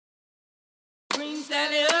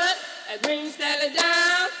Sally up, green Sally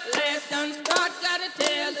down. Last done start, gotta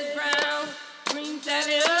tell the ground. Green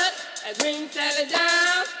Sally up, green Sally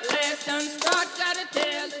down. Last done start, gotta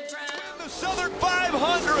tell the ground. The Southern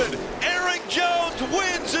 500, Erik Jones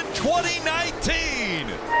wins in 2019.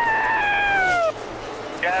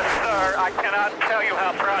 Yes, sir. I cannot tell you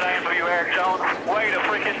how proud I am of you, Erik Jones. Way to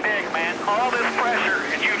freaking dig, man. All this pressure,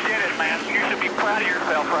 and you did it, man. You should be proud of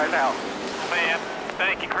yourself right now. Man,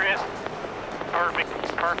 thank you, Chris. Perfect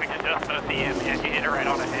adjustment at the end, man. You hit it right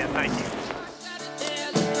on the head. Thank you.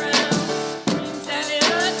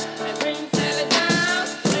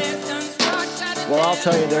 Well, I'll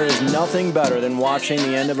tell you, there is nothing better than watching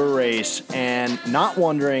the end of a race and not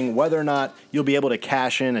wondering whether or not you'll be able to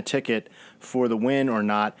cash in a ticket for the win or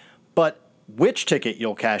not, but which ticket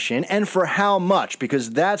you'll cash in and for how much,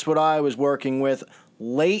 because that's what I was working with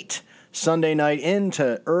late Sunday night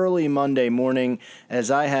into early Monday morning as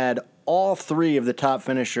I had all three of the top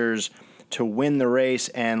finishers to win the race,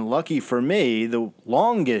 and lucky for me, the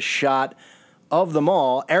longest shot of them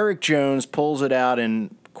all, Erik Jones, pulls it out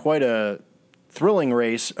in quite a thrilling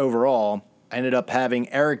race overall. I ended up having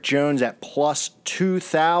Erik Jones at plus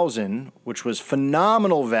 2,000, which was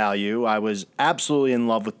phenomenal value. I was absolutely in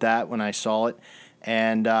love with that when I saw it.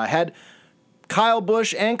 And I had Kyle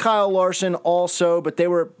Busch and Kyle Larson also, but they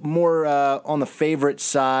were more on the favorite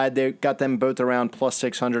side. They got them both around plus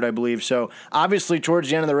 600, I believe. So obviously towards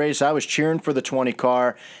the end of the race, I was cheering for the 20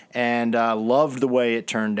 car and loved the way it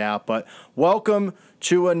turned out. But welcome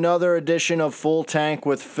to another edition of Full Tank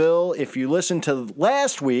with Phil. If you listened to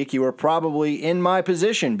last week, you were probably in my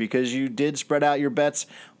position because you did spread out your bets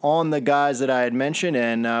on the guys that I had mentioned,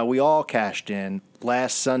 and we all cashed in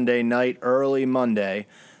last Sunday night, early Monday.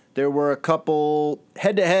 There were a couple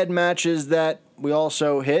head-to-head matches that we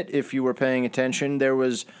also hit, if you were paying attention. There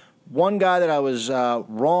was one guy that I was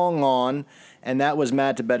wrong on, and that was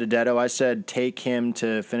Matt DiBenedetto. I said take him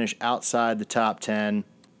to finish outside the top 10.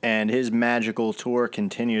 And his magical tour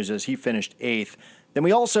continues as he finished 8th. Then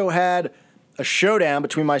we also had a showdown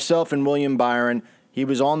between myself and William Byron. He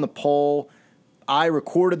was on the pole. I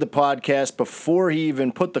recorded the podcast before he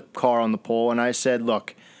even put the car on the pole, and I said,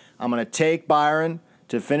 look, I'm going to take Byron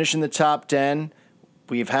to finish in the top 10.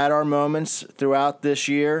 We've had our moments throughout this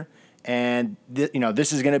year, and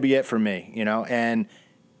this is going to be it for me. And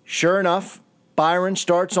sure enough, Byron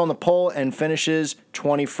starts on the pole and finishes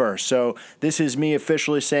 21st. So this is me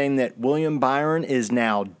officially saying that William Byron is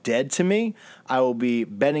now dead to me. I will be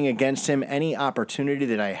betting against him any opportunity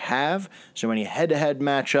that I have. So any head-to-head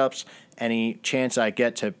matchups, any chance I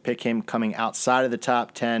get to pick him coming outside of the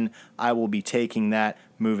top 10, I will be taking that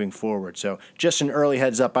moving forward. So just an early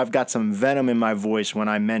heads up, I've got some venom in my voice when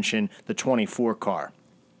I mention the 24 car.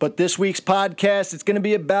 But this week's podcast, it's going to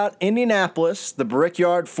be about Indianapolis, the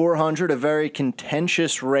Brickyard 400, a very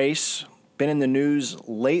contentious race. Been in the news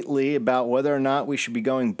lately about whether or not we should be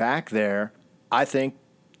going back there. I think,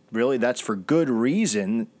 really, that's for good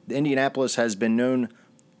reason. Indianapolis has been known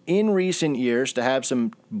in recent years to have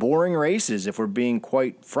some boring races, if we're being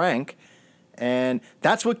quite frank. And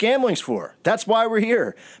that's what gambling's for. That's why we're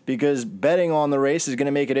here, because betting on the race is going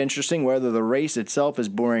to make it interesting, whether the race itself is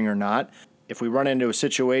boring or not. If we run into a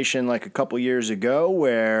situation like a couple years ago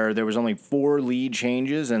where there was only 4 lead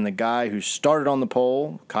changes and the guy who started on the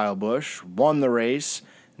pole, Kyle Busch, won the race,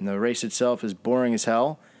 and the race itself is boring as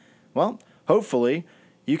hell, well, hopefully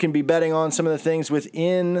you can be betting on some of the things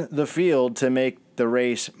within the field to make the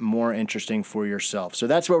race more interesting for yourself. So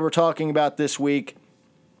that's what we're talking about this week.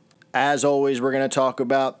 As always, we're going to talk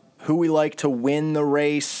about who we like to win the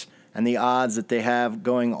race and the odds that they have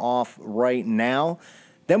going off right now.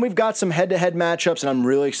 Then we've got some head-to-head matchups, and I'm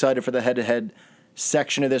really excited for the head-to-head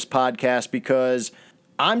section of this podcast because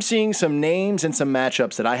I'm seeing some names and some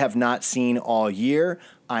matchups that I have not seen all year.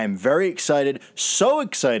 I am very excited, so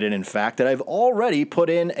excited, in fact, that I've already put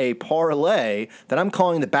in a parlay that I'm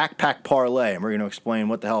calling the Backpack Parlay, and we're going to explain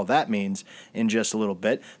what the hell that means in just a little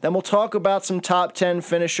bit. Then we'll talk about some top 10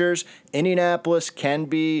 finishers. Indianapolis can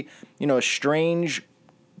be, a strange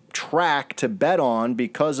track to bet on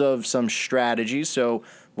because of some strategies, so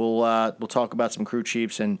we'll talk about some crew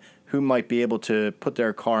chiefs and who might be able to put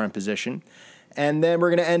their car in position. And then we're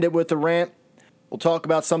going to end it with a rant. We'll talk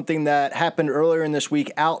about something that happened earlier in this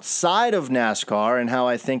week outside of NASCAR and how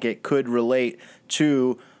I think it could relate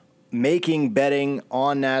to making betting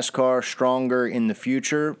on NASCAR stronger in the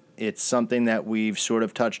future. It's something that we've sort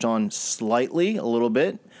of touched on slightly, a little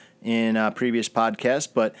bit, in previous podcasts,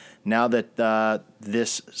 but now that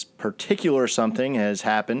this particular something has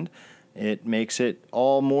happened, it makes it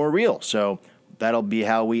all more real. So that'll be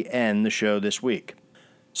how we end the show this week.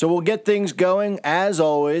 So we'll get things going, as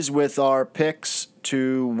always, with our picks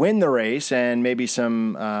to win the race and maybe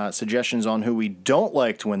some suggestions on who we don't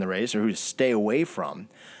like to win the race or who to stay away from.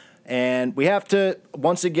 And we have to,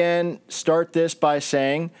 once again, start this by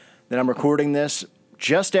saying that I'm recording this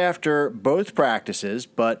just after both practices,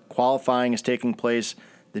 but qualifying is taking place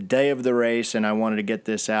the day of the race, and I wanted to get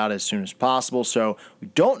this out as soon as possible. So we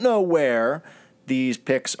don't know where these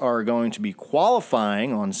picks are going to be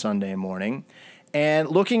qualifying on Sunday morning. And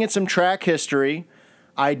looking at some track history,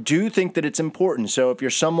 I do think that it's important. So if you're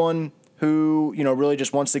someone who, really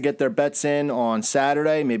just wants to get their bets in on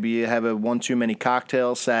Saturday, maybe you have a one too many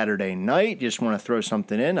cocktails Saturday night, you just want to throw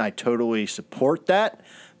something in, I totally support that.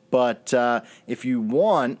 But if you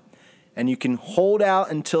want, and you can hold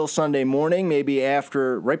out until Sunday morning, maybe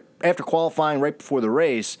after qualifying, right before the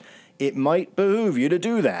race, it might behoove you to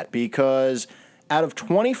do that, because out of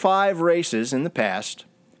 25 races in the past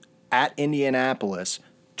at Indianapolis,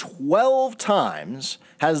 12 times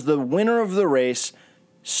has the winner of the race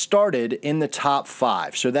started in the top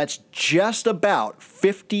 5. So that's just about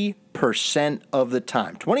 50% of the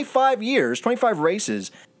time. 25 years, 25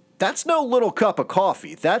 races, that's no little cup of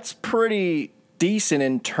coffee. That's pretty decent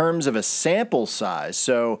in terms of a sample size.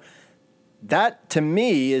 So that, to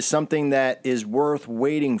me, is something that is worth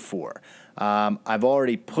waiting for. I've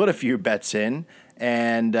already put a few bets in,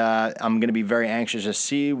 and I'm going to be very anxious to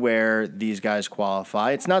see where these guys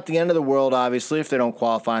qualify. It's not the end of the world, obviously, if they don't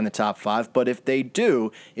qualify in the top 5, but if they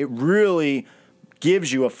do, it really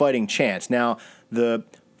gives you a fighting chance. Now, the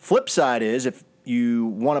flip side is if you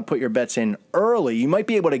want to put your bets in early, you might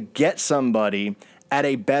be able to get somebody at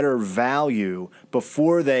a better value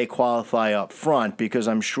before they qualify up front, because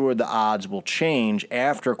I'm sure the odds will change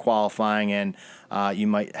after qualifying, and you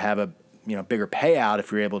might have a bigger payout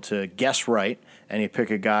if you're able to guess right and you pick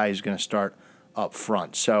a guy who's going to start up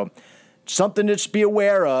front. So something to just be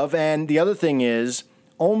aware of. And the other thing is,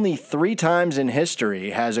 only 3 times in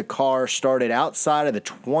history has a car started outside of the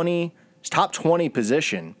top 20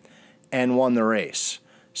 position and won the race.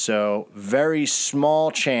 So very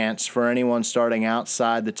small chance for anyone starting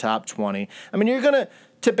outside the top 20. I mean, you're going to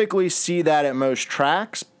typically see that at most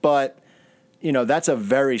tracks, but that's a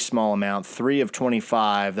very small amount. 3 of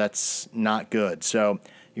 25, that's not good. So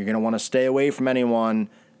you're going to want to stay away from anyone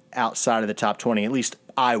outside of the top 20. At least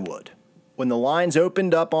I would. When the lines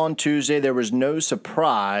opened up on Tuesday, there was no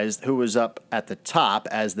surprise who was up at the top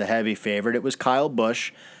as the heavy favorite. It was Kyle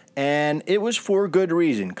Busch, and it was for good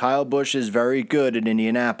reason. Kyle Busch is very good at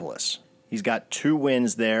Indianapolis. He's got 2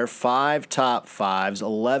 wins there, 5 top 5s,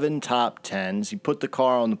 11 top 10s. He put the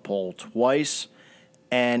car on the pole twice,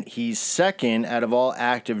 and he's second out of all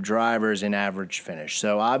active drivers in average finish.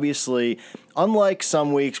 So obviously, unlike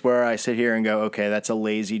some weeks where I sit here and go, okay, that's a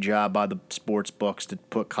lazy job by the sports books to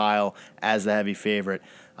put Kyle as the heavy favorite,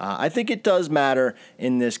 I think it does matter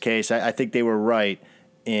in this case. I think they were right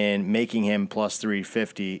in making him plus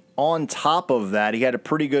 350. On top of that, he had a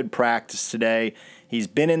pretty good practice today. He's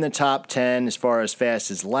been in the top 10 as far as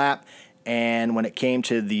fastest lap. And when it came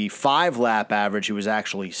to the 5-lap average, he was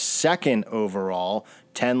actually second overall.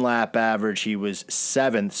 10-lap average, he was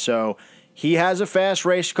 7th. So he has a fast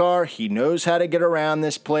race car. He knows how to get around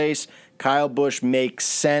this place. Kyle Busch makes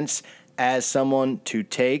sense as someone to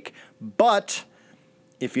take. But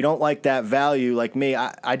if you don't like that value, like me,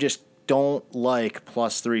 I just don't like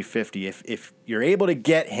plus 350. If you're able to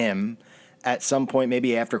get him at some point,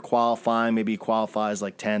 maybe after qualifying, maybe he qualifies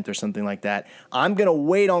like 10th or something like that, I'm going to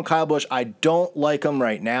wait on Kyle Busch. I don't like him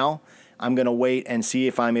right now. I'm going to wait and see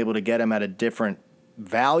if I'm able to get him at a different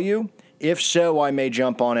value. If so, I may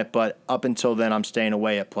jump on it, but up until then, I'm staying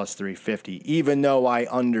away at plus 350, even though I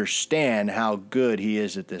understand how good he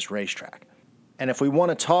is at this racetrack. And if we want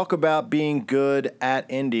to talk about being good at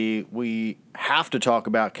Indy, we have to talk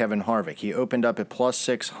about Kevin Harvick. He opened up at plus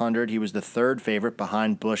 600. He was the 3rd favorite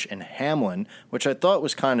behind Busch and Hamlin, which I thought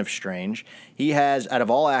was kind of strange. He has, out of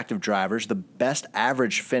all active drivers, the best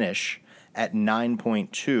average finish at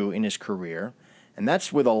 9.2 in his career. And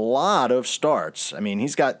that's with a lot of starts. I mean,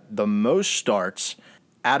 he's got the most starts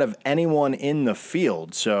out of anyone in the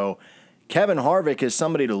field. So Kevin Harvick is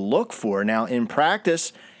somebody to look for. Now, in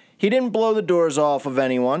practice, he didn't blow the doors off of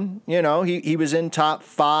anyone. He was in top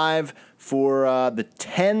 5 for the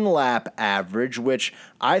 10-lap average, which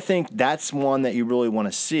I think that's one that you really want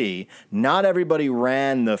to see. Not everybody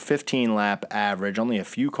ran the 15-lap average, only a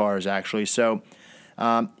few cars actually. So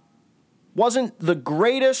wasn't the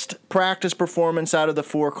greatest practice performance out of the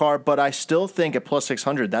 4-car, but I still think at plus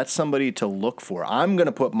 600, that's somebody to look for. I'm going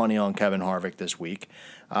to put money on Kevin Harvick this week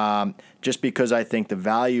just because I think the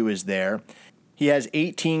value is there. He has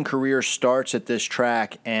 18 career starts at this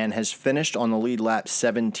track and has finished on the lead lap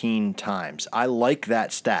 17 times. I like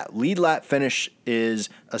that stat. Lead lap finish is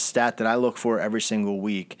a stat that I look for every single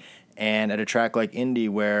week. And at a track like Indy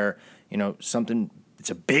where, it's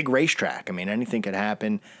a big racetrack. I mean, anything could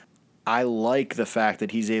happen. I like the fact that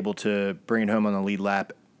he's able to bring it home on the lead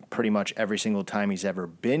lap pretty much every single time he's ever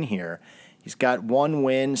been here. He's got 1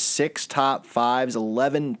 win, 6 top 5s,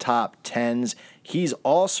 11 top 10s. He's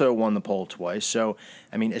also won the pole twice. So,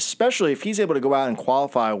 especially if he's able to go out and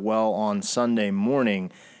qualify well on Sunday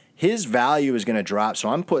morning, his value is going to drop. So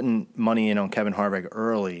I'm putting money in on Kevin Harvick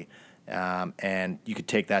early, and you could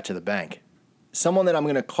take that to the bank. Someone that I'm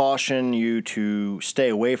going to caution you to stay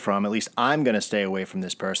away from, at least I'm going to stay away from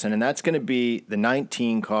this person, and that's going to be the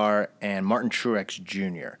 19 car and Martin Truex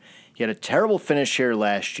Jr. He had a terrible finish here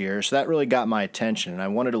last year, so that really got my attention, and I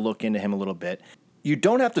wanted to look into him a little bit. You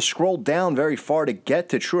don't have to scroll down very far to get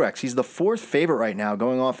to Truex. He's the 4th favorite right now,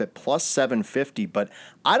 going off at plus 750, but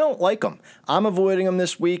I don't like him. I'm avoiding him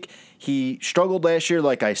this week. He struggled last year,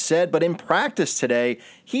 like I said, but in practice today,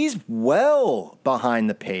 he's well behind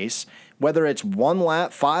the pace. Whether it's 1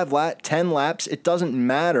 lap, 5 lap, 10 laps, it doesn't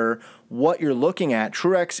matter what you're looking at.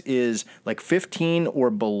 Truex is like 15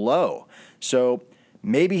 or below. So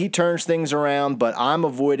maybe he turns things around, but I'm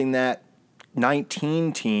avoiding that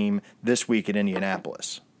 19 team this week at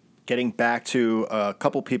Indianapolis. Getting back to a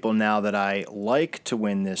couple people now that I like to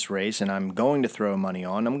win this race and I'm going to throw money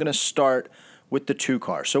on, I'm going to start with the 2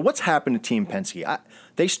 car. So what's happened to Team Penske?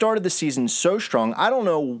 They started the season so strong. I don't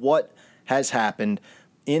know what has happened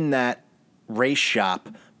in that race shop,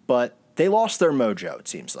 but they lost their mojo, it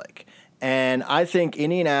seems like. And I think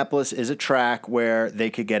Indianapolis is a track where they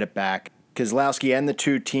could get it back. Keselowski and the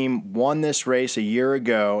 2 team won this race a year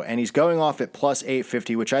ago, and he's going off at plus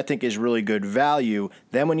 850, which I think is really good value.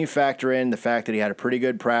 Then when you factor in the fact that he had a pretty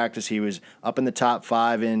good practice, he was up in the top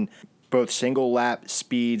 5 in both single lap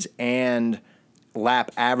speeds and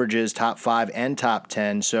lap averages, top 5 and top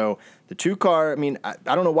 10. So the 2 car, I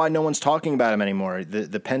don't know why no one's talking about him anymore.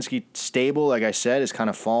 The Penske stable, like I said, is kind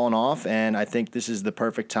of fallen off, and I think this is the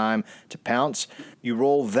perfect time to pounce. You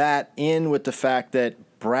roll that in with the fact that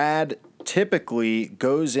Brad typically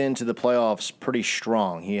goes into the playoffs pretty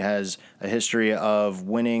strong. He has a history of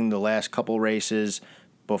winning the last couple races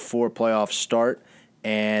before playoffs start,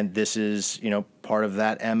 and this is, part of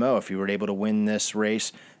that MO. If you were able to win this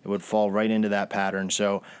race, it would fall right into that pattern.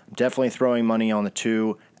 So I'm definitely throwing money on the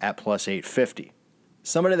 2 at plus 850.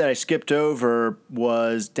 Somebody that I skipped over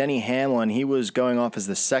was Denny Hamlin. He was going off as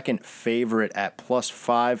the 2nd favorite at plus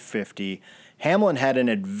 550. Hamlin had an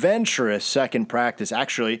adventurous second practice.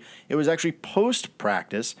 Actually, it was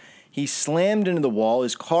post-practice. He slammed into the wall.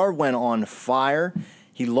 His car went on fire.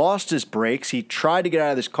 He lost his brakes. He tried to get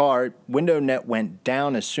out of his car. Window net went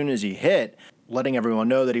down as soon as he hit, letting everyone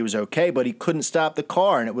know that he was okay, but he couldn't stop the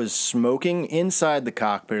car, and it was smoking inside the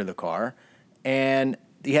cockpit of the car, and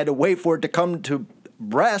he had to wait for it to come to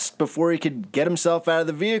rest before he could get himself out of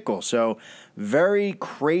the vehicle. So very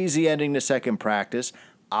crazy ending to second practice.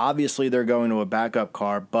 Obviously, they're going to a backup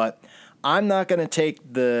car, but I'm not going to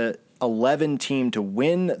take the 11 team to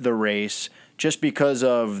win the race just because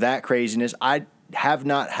of that craziness. I have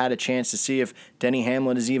not had a chance to see if Denny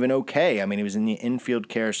Hamlin is even okay. He was in the infield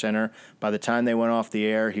care center. By the time they went off the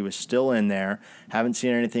air, he was still in there. Haven't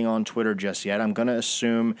seen anything on Twitter just yet. I'm going to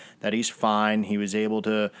assume that he's fine. He was able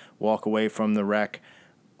to walk away from the wreck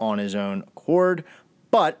on his own accord.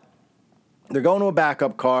 But they're going to a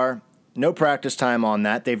backup car. No practice time on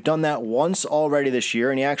that. They've done that once already this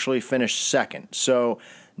year, and he actually finished 2nd. So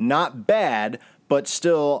not bad, but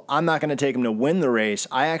still, I'm not going to take him to win the race.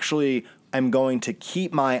 I actually am going to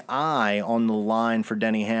keep my eye on the line for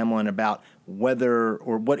Denny Hamlin about whether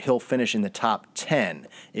or what he'll finish in the top 10.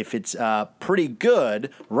 If it's pretty good,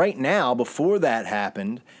 right now, before that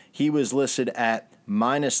happened, he was listed at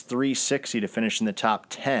minus 360 to finish in the top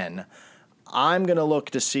 10. I'm going to look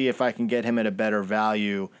to see if I can get him at a better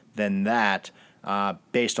value than that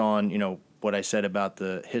based on, what I said about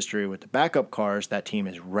the history with the backup cars. That team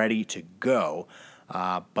is ready to go,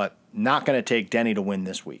 but not going to take Denny to win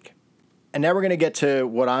this week. And now we're going to get to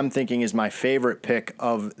what I'm thinking is my favorite pick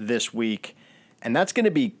of this week, and that's going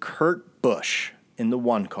to be Kurt Busch in the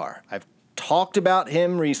 1 car. I've talked about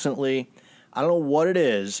him recently. I don't know what it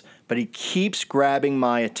is, but he keeps grabbing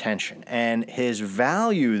my attention, and his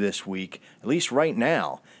value this week, at least right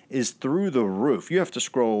now, is through the roof. You have to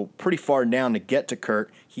scroll pretty far down to get to Kurt.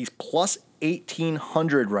 He's plus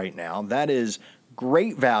 1,800 right now. That is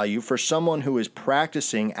great value for someone who is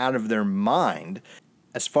practicing out of their mind.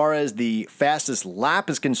 As far as the fastest lap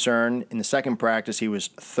is concerned, in the second practice, he was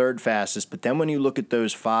 3rd fastest. But then when you look at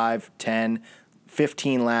those 5, 10,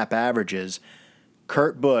 15 lap averages,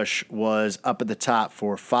 Kurt Busch was up at the top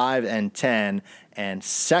for 5 and 10 and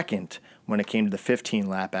second when it came to the 15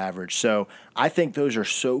 lap average. So I think those are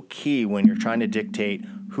so key when you're trying to dictate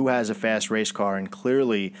who has a fast race car, and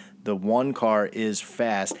clearly the one car is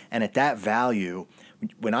fast. And at that value,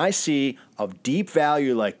 when I see a deep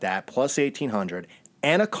value like that, plus 1,800,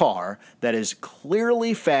 and a car that is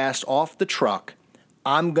clearly fast off the truck,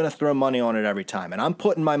 I'm going to throw money on it every time. And I'm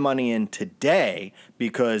putting my money in today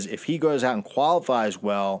because if he goes out and qualifies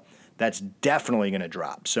well, that's definitely going to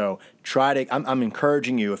drop. So I'm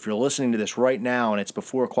encouraging you, if you're listening to this right now and it's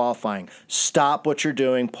before qualifying, stop what you're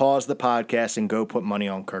doing, pause the podcast, and go put money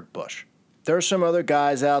on Kurt Busch. There are some other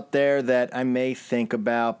guys out there that I may think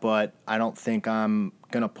about, but I don't think I'm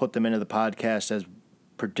going to put them into the podcast as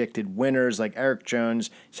predicted winners. Like Erik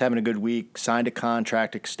Jones. He's having a good week, signed a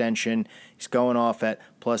contract extension. He's going off at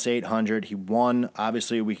plus 800. He won,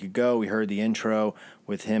 obviously, a week ago. We heard the intro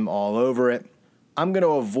with him all over it. I'm going to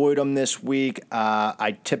avoid him this week.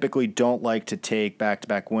 I typically don't like to take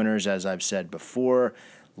back-to-back winners, as I've said before.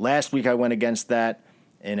 Last week I went against that,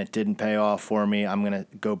 and it didn't pay off for me. I'm going to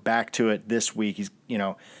go back to it this week. He's,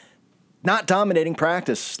 not dominating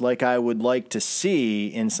practice like I would like to see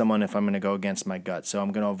in someone if I'm going to go against my gut. So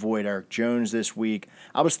I'm going to avoid Erik Jones this week.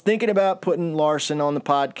 I was thinking about putting Larson on the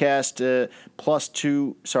podcast, plus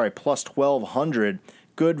 1,200.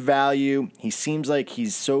 Good value. He seems like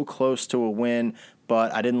he's so close to a win,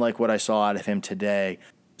 but I didn't like what I saw out of him today.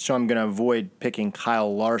 So I'm going to avoid picking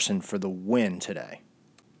Kyle Larson for the win today.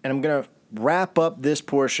 And I'm going to wrap up this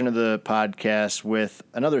portion of the podcast with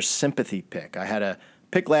another sympathy pick. I had a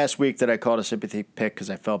pick last week that I called a sympathy pick because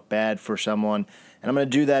I felt bad for someone, and I'm going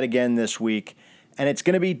to do that again this week, and it's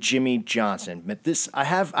going to be Jimmie Johnson. But I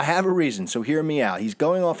have a reason, so hear me out. He's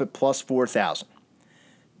going off at plus 4,000.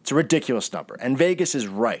 It's a ridiculous number, and Vegas is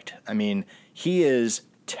right. I mean, he is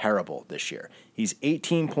terrible this year. He's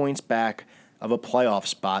 18 points back of a playoff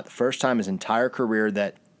spot, the first time his entire career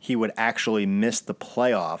that he would actually miss the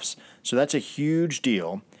playoffs, so that's a huge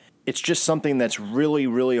deal. It's just something that's really,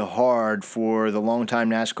 really hard for the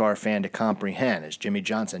longtime NASCAR fan to comprehend, is Jimmie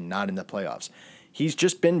Johnson not in the playoffs. He's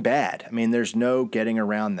just been bad. I mean, there's no getting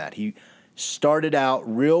around that. He started out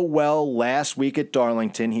real well last week at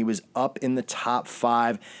Darlington. He was up in the top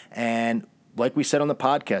 5, and like we said on the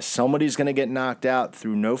podcast, somebody's going to get knocked out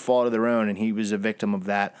through no fault of their own, and he was a victim of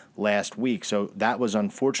that last week. So that was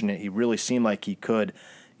unfortunate. He really seemed like he could,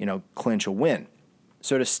 clinch a win.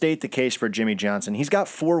 So to state the case for Jimmie Johnson, he's got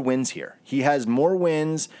 4 wins here. He has more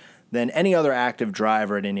wins than any other active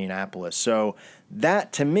driver at Indianapolis. So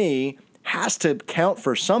that, to me, has to count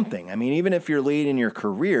for something. I mean, even if you're leading your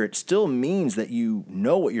career, it still means that you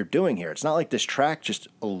know what you're doing here. It's not like this track just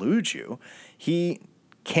eludes you. He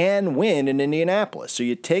can win in Indianapolis. So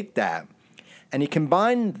you take that, and you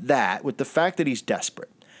combine that with the fact that he's desperate.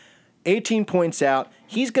 18 points out,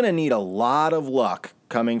 he's going to need a lot of luck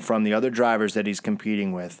coming from the other drivers that he's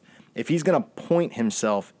competing with if he's going to point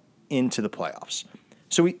himself into the playoffs.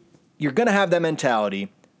 So you're going to have that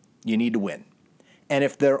mentality, you need to win. And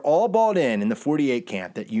if they're all bought in the 48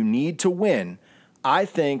 camp that you need to win, I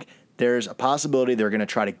think there's a possibility they're going to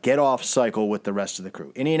try to get off cycle with the rest of the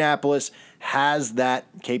crew. Indianapolis has that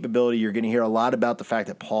capability. You're going to hear a lot about the fact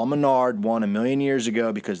that Paul Menard won 1,000,000 years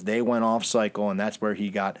ago because they went off cycle, and that's where he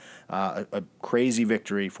got a crazy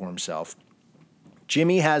victory for himself.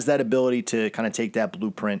 Jimmy has that ability to kind of take that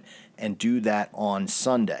blueprint and do that on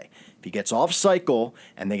Sunday. If he gets off cycle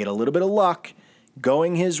and they get a little bit of luck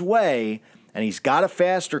going his way, and he's got a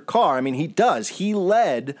faster car, I mean, he does. He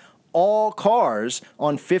led all cars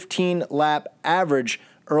on 15-lap average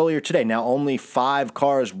earlier today. Now, only 5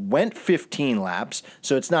 cars went 15 laps,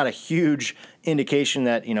 so it's not a huge indication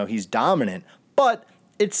that, he's dominant, but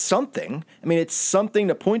it's something. I mean, it's something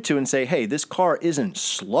to point to and say, hey, this car isn't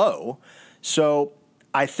slow. So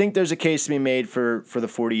I think there's a case to be made for the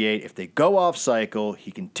 48. If they go off cycle,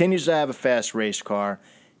 he continues to have a fast race car.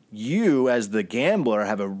 You, as the gambler,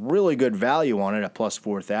 have a really good value on it at plus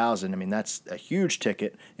 4,000. I mean, that's a huge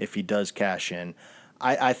ticket if he does cash in.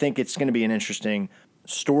 I think it's going to be an interesting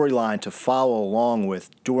storyline to follow along with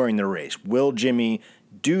during the race. Will Jimmy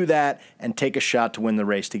do that and take a shot to win the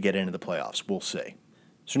race to get into the playoffs? We'll see.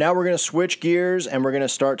 So now we're going to switch gears, and we're going to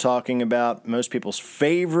start talking about most people's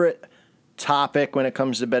favorite topic when it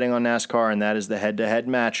comes to betting on NASCAR, and that is the head-to-head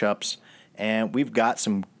matchups. And we've got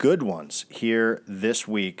some good ones here this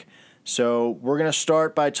week. So we're going to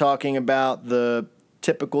start by talking about the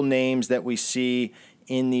typical names that we see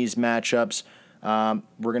in these matchups.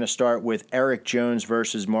 We're going to start with Erik Jones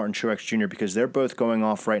versus Martin Truex Jr. because they're both going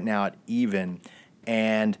off right now at even.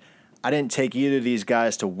 And I didn't take either of these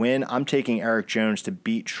guys to win. I'm taking Erik Jones to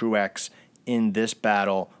beat Truex in this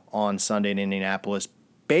battle on Sunday in Indianapolis,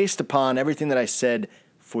 based upon everything that I said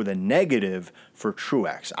for the negative for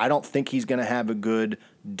Truex. I don't think he's going to have a good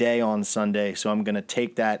day on Sunday, so I'm going to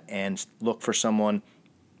take that and look for someone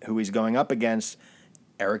who he's going up against.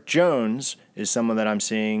 Erik Jones is someone that I'm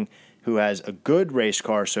seeing who has a good race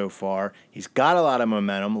car so far. He's got a lot of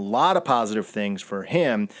momentum, a lot of positive things for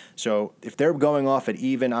him. So if they're going off at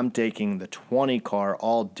even, I'm taking the 20 car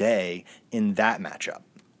all day in that matchup.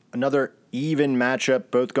 Another even matchup,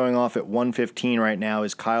 both going off at 115 right now,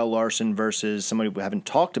 is Kyle Larson versus somebody we haven't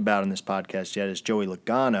talked about in this podcast yet, is Joey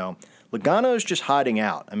Logano. Logano is just hiding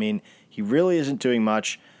out. I mean, he really isn't doing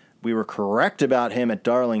much. We were correct about him at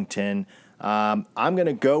Darlington. I'm going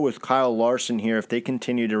to go with Kyle Larson here. If they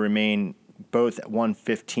continue to remain both at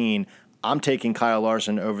 115, I'm taking Kyle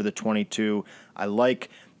Larson over the 22. I like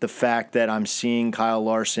the fact that I'm seeing Kyle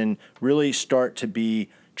Larson really start to be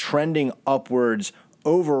trending upwards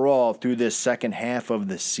overall through this second half of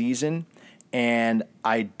the season. And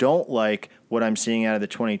I don't like what I'm seeing out of the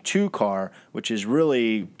 22 car, which is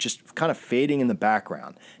really just kind of fading in the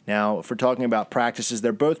background. Now, if we're talking about practices,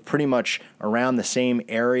 they're both pretty much around the same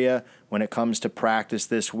area when it comes to practice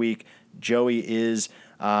this week. Joey is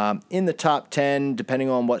in the top 10, depending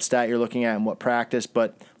on what stat you're looking at and what practice,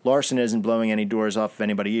 but Larson isn't blowing any doors off of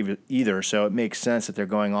anybody either, so it makes sense that they're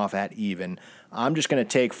going off at even. I'm just going to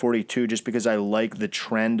take 42 just because I like the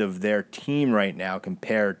trend of their team right now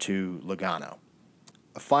compared to Logano.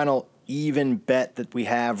 A final even bet that we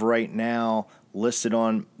have right now listed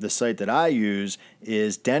on the site that I use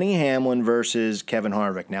is Denny Hamlin versus Kevin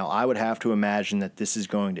Harvick. Now, I would have to imagine that this is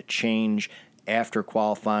going to change after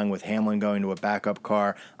qualifying with Hamlin going to a backup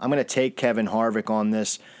car. I'm going to take Kevin Harvick on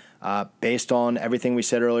this based on everything we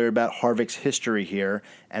said earlier about Harvick's history here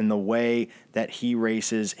and the way that he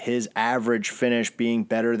races, his average finish being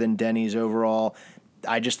better than Denny's overall.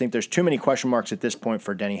 I just think there's too many question marks at this point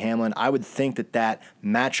for Denny Hamlin. I would think that that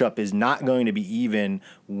matchup is not going to be even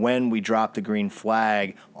when we drop the green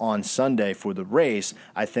flag on Sunday for the race.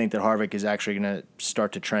 I think that Harvick is actually going to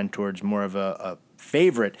start to trend towards more of a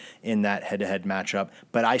favorite in that head-to-head matchup,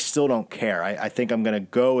 but I still don't care. I think I'm going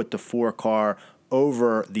to go with the 4 car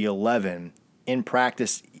over the 11. In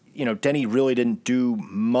practice, you know, Denny really didn't do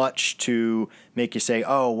much to make you say,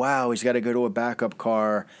 oh, wow, he's got to go to a backup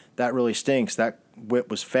car. That really stinks. That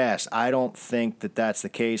whip was fast. I don't think that that's the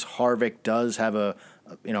case. Harvick does have a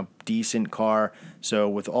decent car. So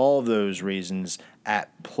with all of those reasons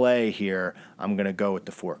at play here, I'm going to go with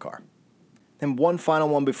the 4 car. And one final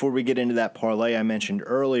one before we get into that parlay I mentioned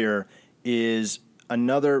earlier is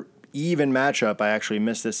another even matchup. I actually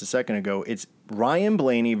missed this a second ago. It's Ryan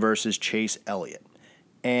Blaney versus Chase Elliott.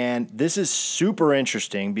 And this is super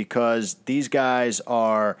interesting because these guys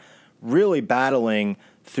are really battling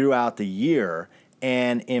throughout the year.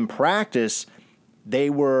 And in practice,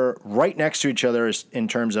 they were right next to each other in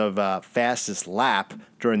terms of fastest lap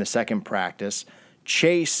during the second practice.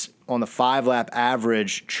 Chase, on the 5-lap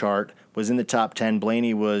average chart, was in the top 10.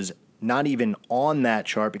 Blaney was not even on that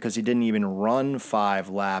chart because he didn't even run 5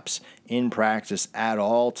 laps in practice at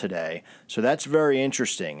all today. So that's very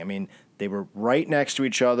interesting. I mean, they were right next to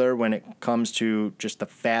each other when it comes to just the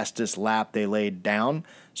fastest lap they laid down.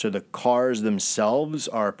 So the cars themselves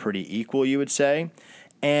are pretty equal, you would say.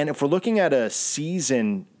 And if we're looking at a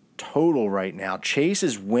season total right now, Chase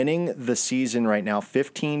is winning the season right now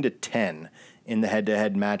 15-10 in the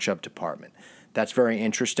head-to-head matchup department. That's very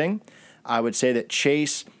interesting. I would say that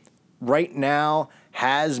Chase right now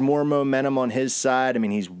has more momentum on his side. I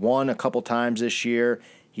mean, he's won a couple times this year.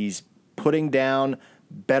 He's putting down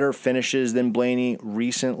better finishes than Blaney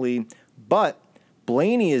recently. But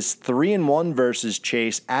Blaney is 3-1 versus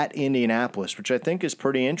Chase at Indianapolis, which I think is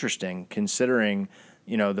pretty interesting considering,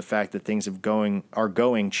 you know, the fact that things are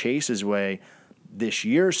going Chase's way this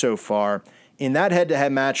year so far. In that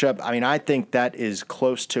head-to-head matchup, I mean, I think that is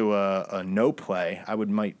close to a no play. I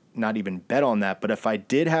might not even bet on that, but if I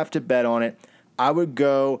did have to bet on it, I would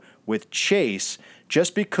go with Chase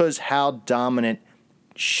just because how dominant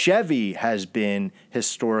Chevy has been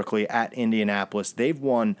historically at Indianapolis. They've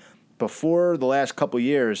won before the last couple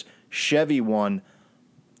years. Chevy won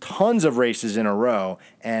tons of races in a row,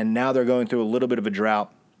 and now they're going through a little bit of a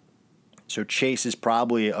drought. So Chase is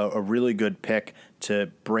probably a really good pick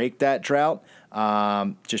to break that drought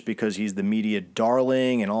just because he's the media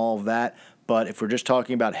darling and all of that. But if we're just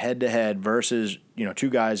talking about head-to-head versus, you know, 2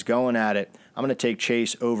 guys going at it, I'm going to take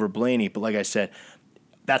Chase over Blaney. But like I said,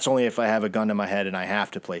 that's only if I have a gun to my head and I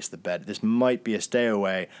have to place the bet. This might be a stay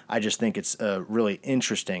away. I just think it's a really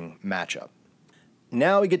interesting matchup.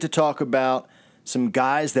 Now we get to talk about some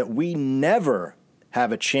guys that we never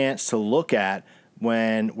have a chance to look at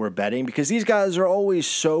when we're betting, because these guys are always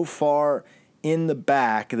so far in the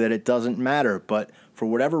back that it doesn't matter. But for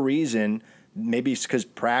whatever reason, maybe it's because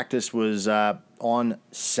practice was on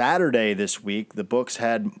Saturday this week, the books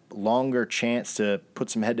had longer chance to put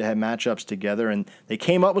some head-to-head matchups together, and they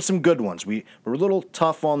came up with some good ones. We were a little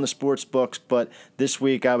tough on the sports books, but this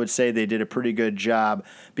week I would say they did a pretty good job,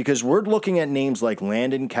 because we're looking at names like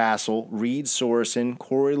Landon Castle, Reed Sorensen,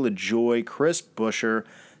 Corey LaJoie, Chris Buescher,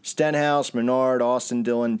 Stenhouse, Menard, Austin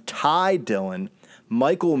Dillon, Ty Dillon,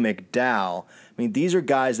 Michael McDowell. I mean, these are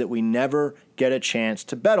guys that we never get a chance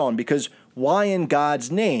to bet on, because why in God's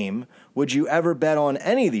name would you ever bet on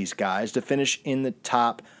any of these guys to finish in the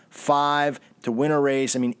top 5 to win a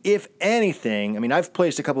race? I mean, if anything, I've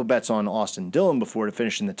placed a couple of bets on Austin Dillon before to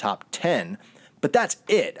finish in the top 10, but that's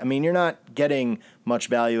it. I mean, you're not getting much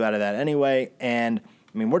value out of that anyway. And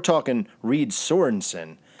we're talking Reed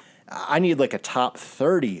Sorensen. I need like a top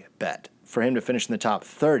 30 bet for him to finish in the top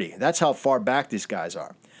 30. That's how far back these guys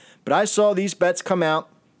are. But I saw these bets come out,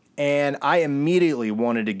 and I immediately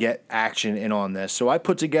wanted to get action in on this. So I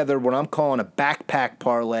put together what I'm calling a backpack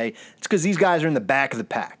parlay. It's because these guys are in the back of the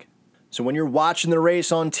pack. So when you're watching the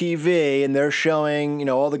race on TV and they're showing,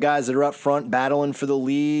 all the guys that are up front battling for the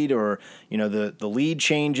lead, or, the lead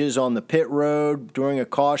changes on the pit road during a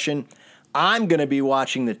caution, I'm going to be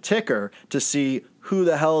watching the ticker to see who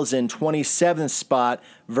the hell is in 27th spot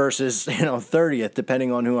versus, 30th,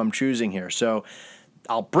 depending on who I'm choosing here. So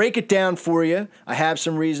I'll break it down for you. I have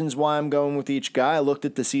some reasons why I'm going with each guy. I looked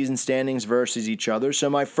at the season standings versus each other. So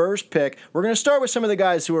my first pick, we're going to start with some of the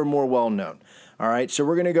guys who are more well-known. All right, so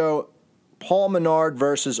we're going to go Paul Menard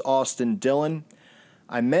versus Austin Dillon.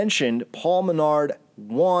 I mentioned Paul Menard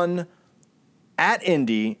won at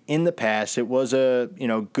Indy in the past. It was a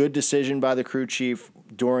good decision by the crew chief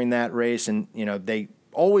during that race, and they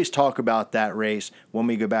always talk about that race when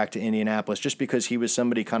we go back to Indianapolis, just because he was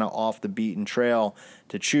somebody kind of off the beaten trail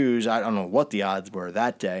to choose. I don't know what the odds were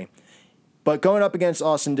that day. But going up against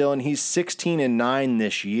Austin Dillon, he's 16-9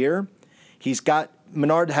 this year.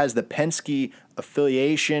 Menard has the Penske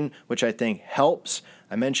affiliation, which I think helps.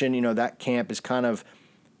 I mentioned, that camp is kind of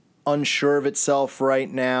unsure of itself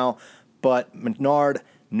right now, but Menard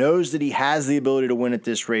knows that he has the ability to win at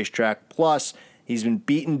this racetrack. Plus, he's been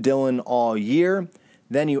beating Dillon all year.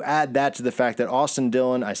 Then you add that to the fact that Austin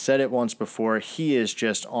Dillon, I said it once before, he is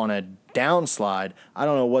just on a downslide. I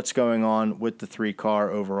don't know what's going on with the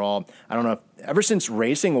 3-car overall. I don't know if ever since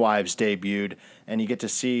Racing Wives debuted and you get to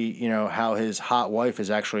see, how his hot wife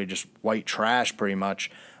is actually just white trash pretty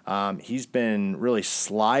much, he's been really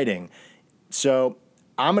sliding. So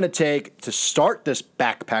I'm going to start this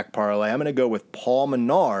backpack parlay, I'm going to go with Paul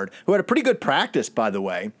Menard, who had a pretty good practice, by the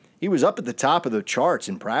way. He was up at the top of the charts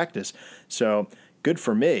in practice. So good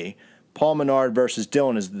for me. Paul Menard versus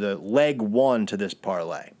Dillon is the leg 1 to this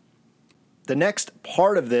parlay. The next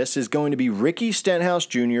part of this is going to be Ricky Stenhouse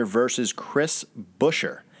Jr. versus Chris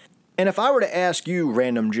Buescher. And if I were to ask you,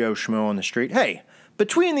 random Joe Schmo on the street, hey,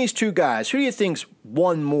 between these two guys, who do you think's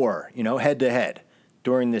won more, head-to-head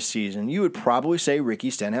during this season? You would probably say Ricky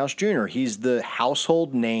Stenhouse Jr. He's the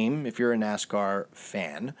household name if you're a NASCAR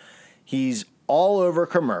fan. He's all over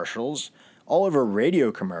commercials, all over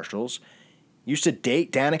radio commercials. Used to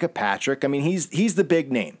date Danica Patrick. He's the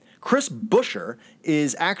big name. Chris Buescher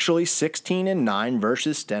is actually 16-9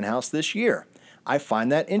 versus Stenhouse this year. I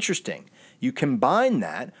find that interesting. You combine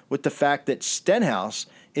that with the fact that Stenhouse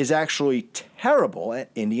is actually terrible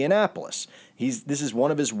at Indianapolis. This is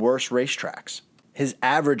one of his worst racetracks. His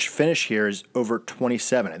average finish here is over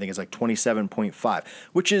 27. I think it's like 27.5,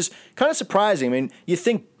 which is kind of surprising. You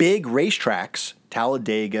think big racetracks,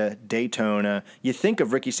 Talladega, Daytona, you think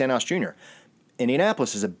of Ricky Stenhouse Jr.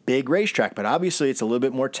 Indianapolis is a big racetrack, but obviously it's a little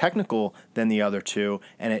bit more technical than the other two,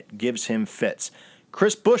 and it gives him fits.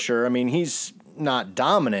 Chris Buescher, he's not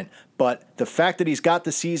dominant, but the fact that he's got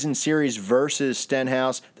the season series versus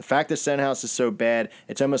Stenhouse, the fact that Stenhouse is so bad,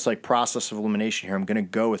 it's almost like process of elimination here. I'm going to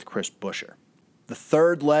go with Chris Buescher. The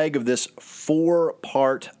third leg of this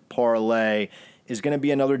 4-part parlay is going to be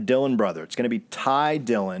another Dillon brother. It's going to be Ty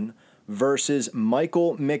Dillon versus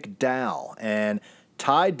Michael McDowell, and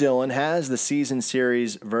Ty Dillon has the season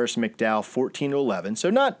series versus McDowell 14-11, so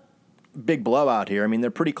not big blowout here. They're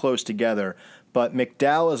pretty close together, but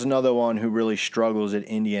McDowell is another one who really struggles at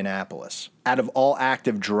Indianapolis. Out of all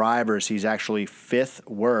active drivers, he's actually 5th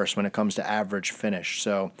worst when it comes to average finish,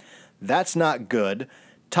 so that's not good.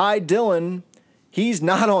 Ty Dillon, he's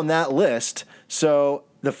not on that list, so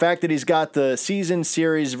the fact that he's got the season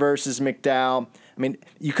series versus McDowell,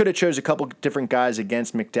 you could have chose a couple different guys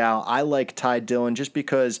against McDowell. I like Ty Dillon just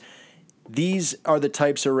because these are the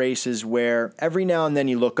types of races where every now and then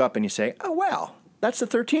you look up and you say, oh, wow, that's the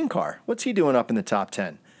 13 car. What's he doing up in the top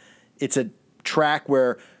 10? It's a track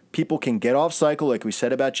where people can get off cycle, like we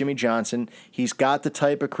said about Jimmy Johnson. He's got the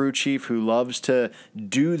type of crew chief who loves to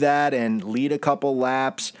do that and lead a couple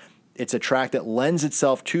laps. It's a track that lends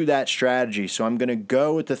itself to that strategy, so I'm going to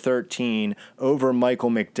go with the 13 over Michael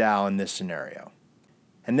McDowell in this scenario.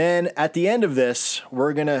 And then at the end of this,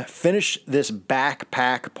 we're going to finish this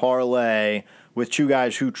backpack parlay with two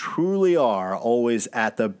guys who truly are always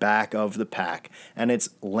at the back of the pack. And it's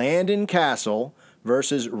Landon Cassill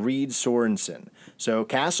versus Reed Sorensen. So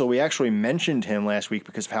Cassill, we actually mentioned him last week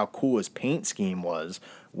because of how cool his paint scheme was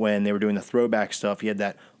when they were doing the throwback stuff. He had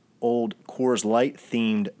that old Coors Light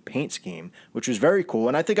themed paint scheme, which was very cool.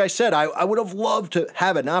 And I think I said I would have loved to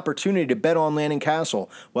have an opportunity to bet on Landon Cassill.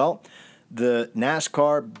 Well, the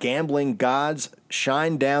NASCAR gambling gods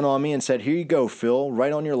shined down on me and said, here you go, Phil,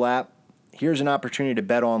 right on your lap. Here's an opportunity to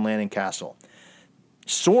bet on Landon Cassill.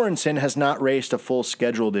 Sorensen has not raced a full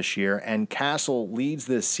schedule this year, and Cassill leads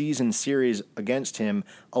the season series against him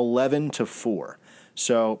 11-4.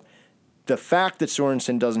 So the fact that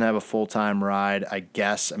Sorensen doesn't have a full-time ride,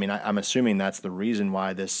 I'm assuming that's the reason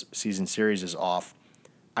why this season series is off.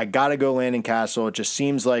 I got to go Landon Cassill. It just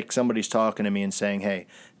seems like somebody's talking to me and saying, hey,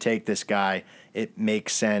 take this guy. It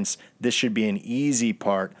makes sense. This should be an easy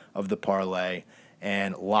part of the parlay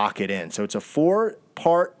and lock it in. So it's a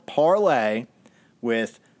 4-part parlay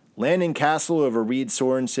with Landon Cassill over Reed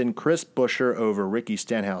Sorensen, Chris Buescher over Ricky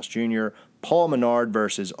Stenhouse Jr., Paul Menard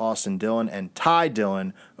versus Austin Dillon, and Ty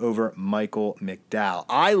Dillon over Michael McDowell.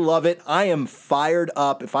 I love it. I am fired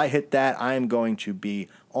up. If I hit that, I am going to be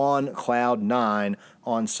on cloud 9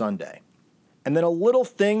 on Sunday. And then a little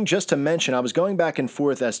thing just to mention, I was going back and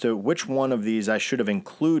forth as to which one of these I should have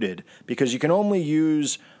included because you can only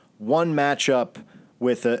use one matchup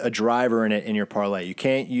with a driver in it in your parlay. You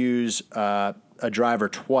can't use a driver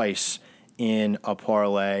twice in a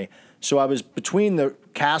parlay. So I was between the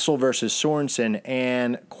Cassill versus Sorensen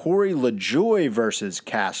and Corey LaJoie versus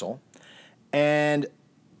Cassill. And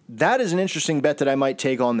that is an interesting bet that I might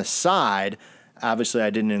take on the side. Obviously, I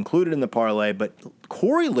didn't include it in the parlay, but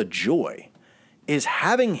Corey LaJoie is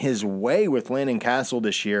having his way with Landon Cassill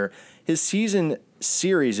this year. His season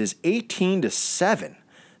series is 18-7.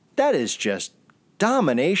 That is just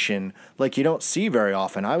domination like you don't see very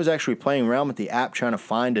often. I was actually playing around with the app trying to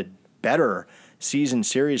find a better season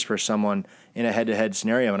series for someone in a head-to-head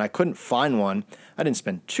scenario, and I couldn't find one. I didn't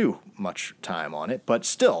spend too much time on it, but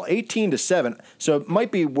still, 18-7. So it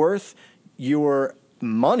might be worth your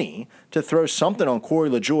money to throw something on Corey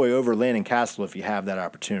LaJoie over Landon Cassill if you have that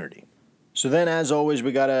opportunity. So then, as always,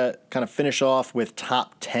 we got to kind of finish off with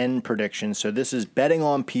top 10 predictions. So this is betting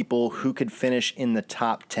on people who could finish in the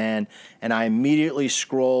top 10. And I immediately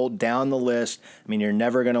scrolled down the list. I mean, you're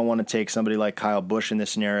never going to want to take somebody like Kyle Busch in this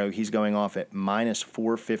scenario. He's going off at minus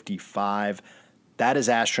 455. That is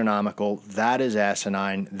astronomical. That is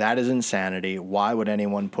asinine. That is insanity. Why would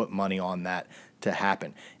anyone put money on that to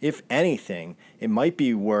happen? If anything, it might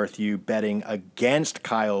be worth you betting against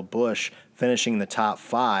Kyle Busch finishing the top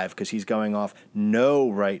 5 because he's going off no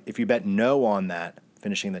right. If you bet no on that,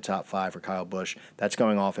 finishing the top 5 for Kyle Busch, that's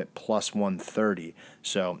going off at plus 130.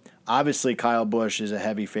 So obviously Kyle Busch is a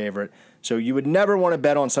heavy favorite. So you would never want to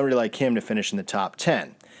bet on somebody like him to finish in the top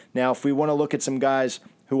 10. Now, if we want to look at some guys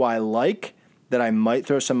who I like that I might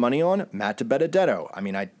throw some money on, Matt DiBenedetto. I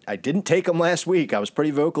mean, I didn't take him last week. I was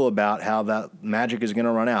pretty vocal about how that magic is going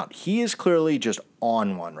to run out. He is clearly just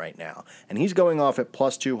on one right now, and he's going off at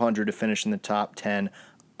plus 200 to finish in the top 10.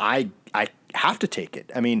 I have to take it.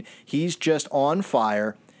 I mean, he's just on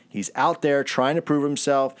fire. He's out there trying to prove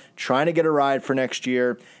himself, trying to get a ride for next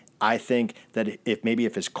year. I think that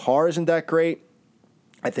if his car isn't that great,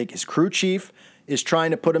 I think his crew chief is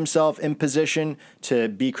trying to put himself in position to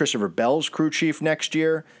be Christopher Bell's crew chief next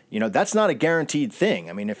year. You know, that's not a guaranteed thing.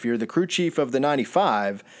 I mean, if you're the crew chief of the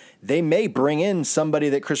 95, they may bring in somebody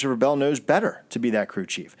that Christopher Bell knows better to be that crew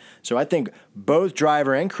chief. So I think both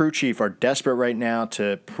driver and crew chief are desperate right now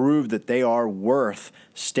to prove that they are worth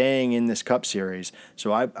staying in this Cup Series.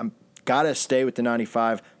 So I'm got to stay with the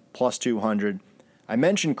 95 plus 200. I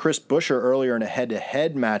mentioned Chris Buescher earlier in a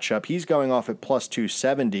head-to-head matchup. He's going off at plus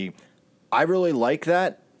 270. I really like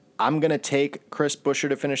that. I'm going to take Chris Buescher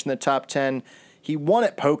to finish in the top 10. He won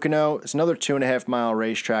at Pocono. It's another 2.5-mile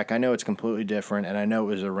racetrack. I know it's completely different, and I know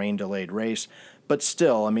it was a rain-delayed race. But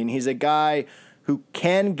still, I mean, he's a guy who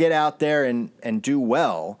can get out there and do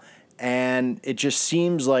well, and it just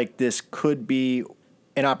seems like this could be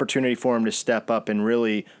an opportunity for him to step up and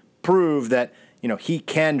really prove that, he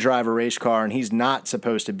can drive a race car and he's not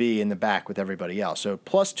supposed to be in the back with everybody else. So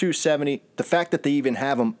plus 270, the fact that they even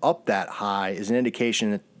have him up that high is an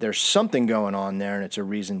indication that there's something going on there and it's a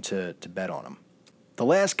reason to bet on him. The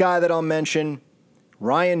last guy that I'll mention,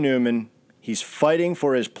 Ryan Newman. He's fighting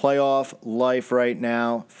for his playoff life right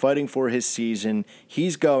now, fighting for his season.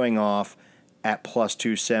 He's going off at plus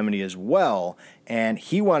 270 as well. And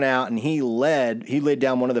he went out and he laid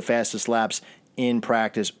down one of the fastest laps in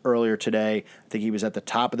practice earlier today. I think he was at the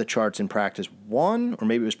top of the charts in practice 1, or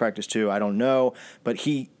maybe it was practice 2, I don't know. But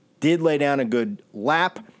he did lay down a good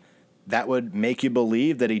lap. That would make you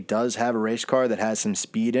believe that he does have a race car that has some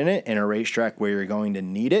speed in it in a racetrack where you're going to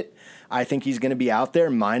need it. I think he's going to be out there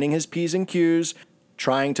minding his P's and Q's,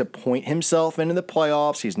 trying to point himself into the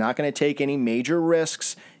playoffs. He's not going to take any major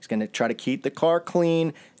risks. He's going to try to keep the car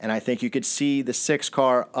clean, and I think you could see the 6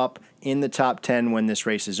 car up in the top 10 when this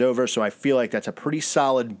race is over, so I feel like that's a pretty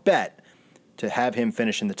solid bet to have him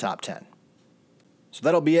finish in the top 10. So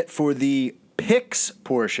that'll be it for the picks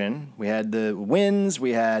portion. We had the wins,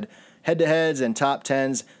 we had head-to-heads and top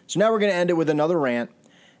 10s. So now we're going to end it with another rant,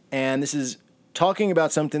 and this is talking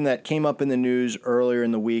about something that came up in the news earlier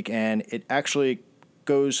in the week, and it actually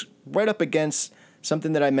goes right up against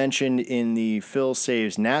something that I mentioned in the Phil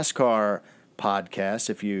Saves NASCAR podcast.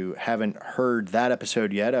 If you haven't heard that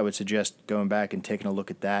episode yet, I would suggest going back and taking a look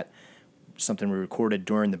at that. Something we recorded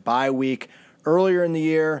during the bye week earlier in the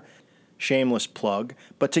year. Shameless plug.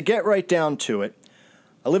 But to get right down to it,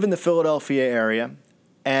 I live in the Philadelphia area,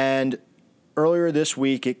 and earlier this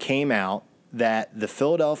week it came out that the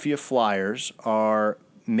Philadelphia Flyers are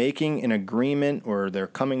making an agreement, or they're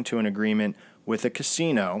coming to an agreement with a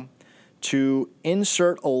casino to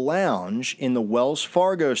insert a lounge in the Wells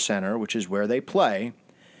Fargo Center, which is where they play.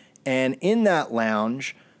 And in that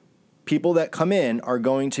lounge, people that come in are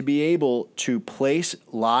going to be able to place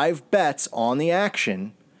live bets on the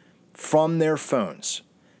action from their phones.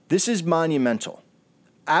 This is monumental.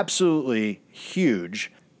 Absolutely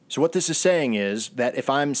huge. So what this is saying is that if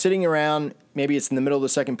I'm sitting around, maybe it's in the middle of the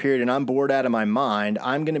second period and I'm bored out of my mind,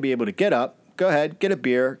 I'm going to be able to get up, go ahead, get a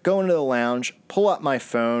beer, go into the lounge, pull up my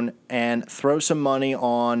phone, and throw some money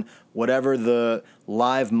on whatever the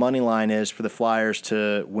live money line is for the Flyers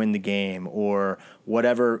to win the game, or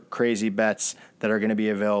whatever crazy bets that are going to be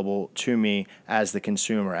available to me as the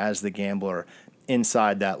consumer, as the gambler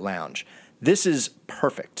inside that lounge. This is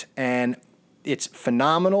perfect, and it's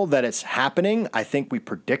phenomenal that it's happening. I think we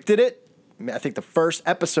predicted it. I think the first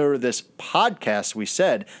episode of this podcast, we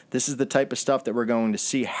said this is the type of stuff that we're going to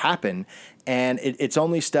see happen, and it's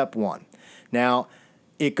only step one. Now,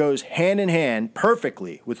 it goes hand in hand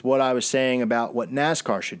perfectly with what I was saying about what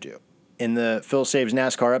NASCAR should do. In the Phil Saves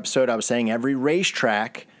NASCAR episode, I was saying every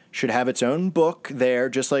racetrack should have its own book there,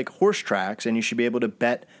 just like horse tracks, and you should be able to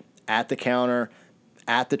bet at the counter,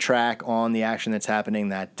 at the track, on the action that's happening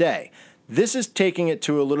that day. This is taking it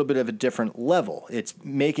to a little bit of a different level. It's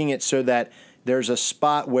making it so that there's a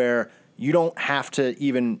spot where you don't have to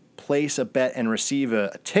even place a bet and receive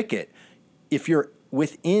a ticket. If you're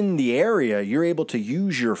within the area, you're able to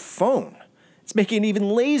use your phone. It's making it even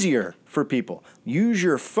lazier for people. Use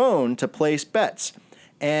your phone to place bets.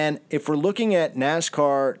 And if we're looking at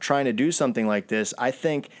NASCAR trying to do something like this, I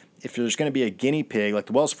think if there's going to be a guinea pig, like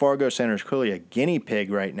the Wells Fargo Center is clearly a guinea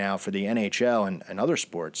pig right now for the NHL and other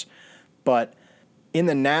sports. But in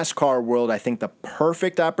the NASCAR world, I think the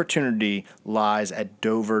perfect opportunity lies at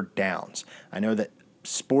Dover Downs. I know that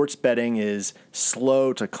sports betting is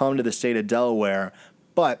slow to come to the state of Delaware,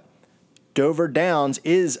 but Dover Downs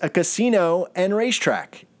is a casino and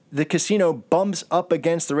racetrack. The casino bumps up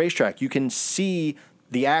against the racetrack. You can see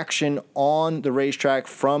the action on the racetrack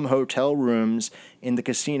from hotel rooms in the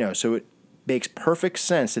casino. So it makes perfect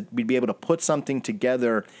sense that we'd be able to put something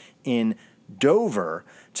together in Dover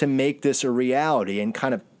to make this a reality and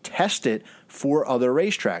kind of test it for other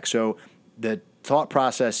racetracks. So the thought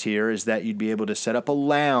process here is that you'd be able to set up a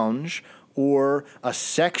lounge or a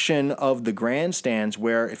section of the grandstands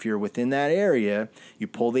where, if you're within that area, you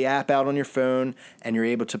pull the app out on your phone and you're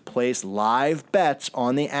able to place live bets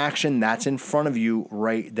on the action that's in front of you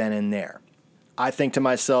right then and there. I think to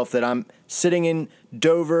myself that I'm sitting in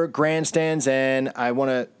Dover grandstands and I want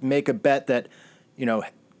to make a bet that,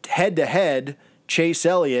 head-to-head, Chase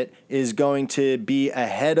Elliott is going to be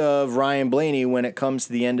ahead of Ryan Blaney when it comes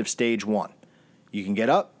to the end of stage one. You can get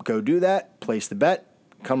up, go do that, place the bet,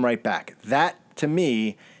 come right back. That, to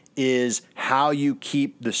me, is how you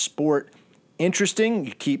keep the sport interesting,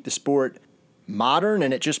 you keep the sport modern,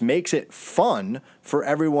 and it just makes it fun for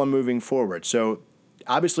everyone moving forward. So,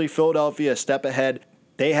 obviously, Philadelphia, a step ahead.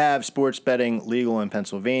 they have sports betting legal in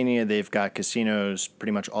Pennsylvania. They've got casinos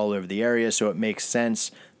pretty much all over the area, so it makes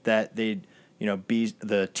sense that they'd be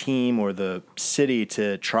the team or the city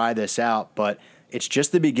to try this out. But it's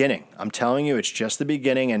just the beginning. I'm telling you, it's just the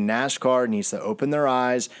beginning, and NASCAR needs to open their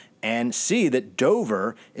eyes and see that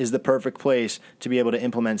Dover is the perfect place to be able to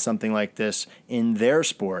implement something like this in their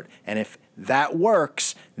sport. And if that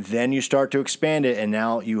works, then you start to expand it, and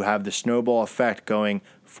now you have the snowball effect going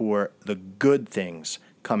for the good things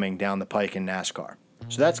coming down the pike in NASCAR.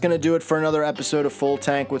 So that's going to do it for another episode of Full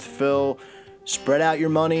Tank with Phil. Spread out your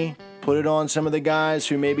money. Put it on some of the guys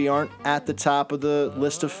who maybe aren't at the top of the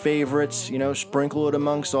list of favorites. Sprinkle it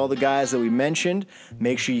amongst all the guys that we mentioned.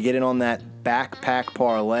 Make sure you get in on that backpack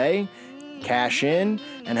parlay, cash in,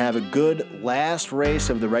 and have a good last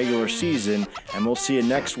race of the regular season. And we'll see you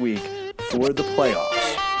next week for the playoffs.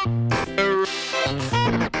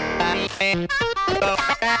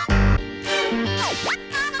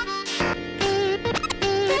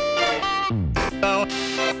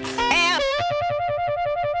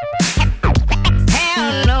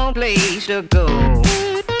 Place to go.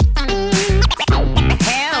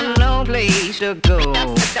 Have no place to go.